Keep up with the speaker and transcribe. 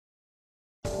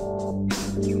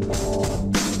In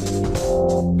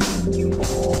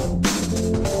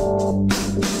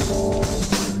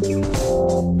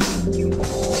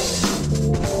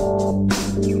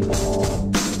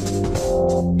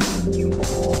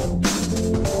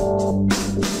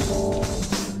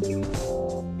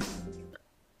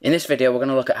this video we're going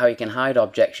to look at how you can hide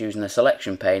objects using the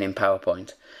selection pane in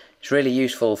PowerPoint. It's really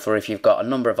useful for if you've got a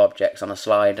number of objects on a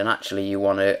slide and actually you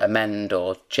want to amend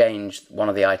or change one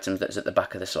of the items that's at the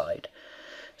back of the slide.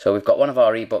 So we've got one of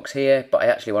our ebooks here, but I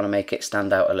actually want to make it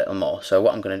stand out a little more. So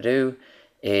what I'm going to do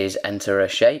is enter a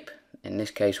shape. In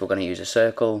this case we're going to use a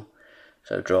circle.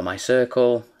 So draw my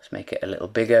circle, let's make it a little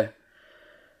bigger.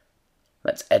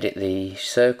 Let's edit the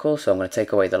circle, so I'm going to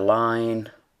take away the line.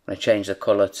 I'm going to change the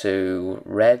colour to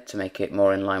red to make it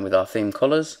more in line with our theme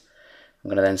colours. I'm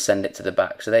going to then send it to the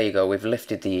back. So there you go, we've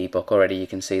lifted the ebook already. You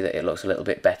can see that it looks a little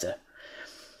bit better.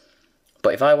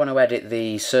 But if I want to edit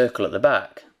the circle at the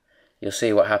back, you'll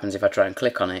see what happens if I try and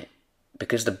click on it.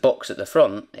 Because the book's at the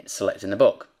front, it's selecting the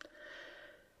book.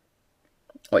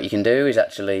 What you can do is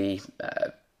actually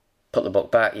put the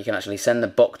book back. You can actually send the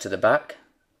book to the back.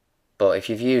 But if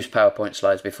you've used PowerPoint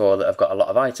slides before that have got a lot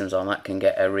of items on, that can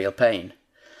get a real pain.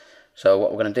 So what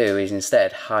we're going to do is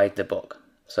instead hide the book.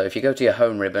 So if you go to your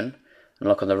home ribbon and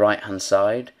look on the right hand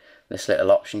side, this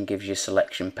little option gives you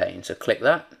selection pane. So click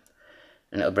that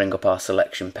and it'll bring up our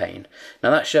selection pane.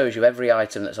 Now that shows you every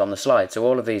item that's on the slide. So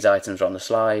all of these items are on the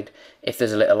slide. If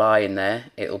there's a little eye in there,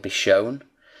 it'll be shown.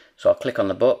 So I'll click on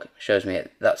the book, it shows me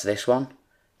that's this one.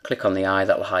 Click on the eye,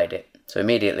 that'll hide it. So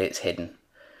immediately it's hidden.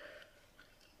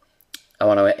 I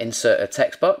want to insert a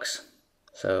text box.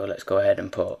 So let's go ahead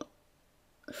and put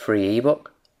free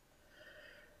ebook.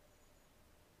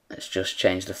 Let's just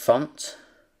change the font.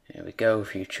 Here we go,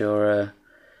 Futura.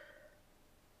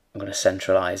 I'm going to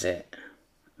centralize it.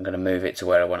 I'm going to move it to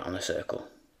where I want it on the circle.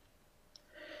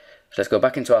 So let's go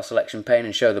back into our selection pane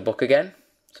and show the book again.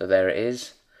 So there it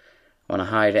is. I want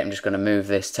to hide it. I'm just going to move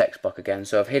this text box again.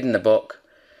 So I've hidden the book.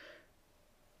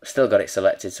 Still got it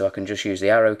selected, so I can just use the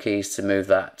arrow keys to move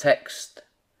that text.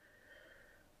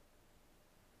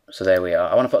 So there we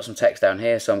are. I want to put some text down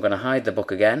here, so I'm going to hide the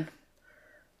book again.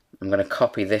 I'm going to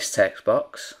copy this text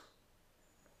box.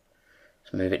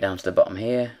 So move it down to the bottom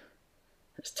here.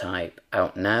 Let's type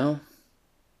out now.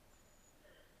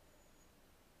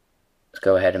 Let's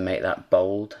go ahead and make that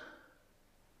bold.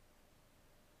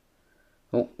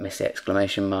 Oh, miss the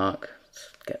exclamation mark. Let's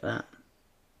get that.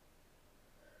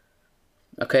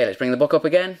 Okay, let's bring the book up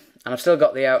again. And I've still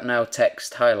got the out now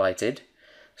text highlighted.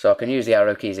 So I can use the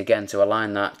arrow keys again to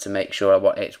align that to make sure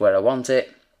it's where I want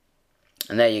it.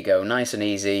 And there you go, nice and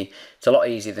easy. It's a lot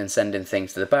easier than sending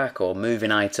things to the back or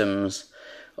moving items.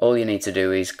 All you need to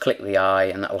do is click the eye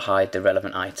and that will hide the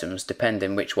relevant items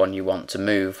depending which one you want to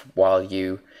move while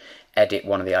you edit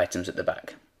one of the items at the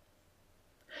back.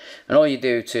 And all you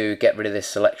do to get rid of this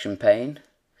selection pane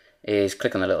is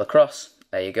click on the little cross.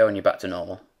 There you go, and you're back to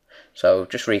normal. So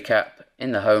just recap,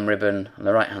 in the home ribbon on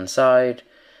the right hand side,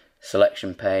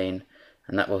 selection pane,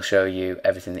 and that will show you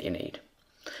everything that you need.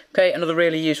 Okay, another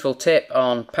really useful tip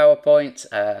on PowerPoint.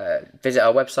 Visit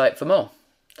our website for more.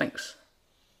 Thanks.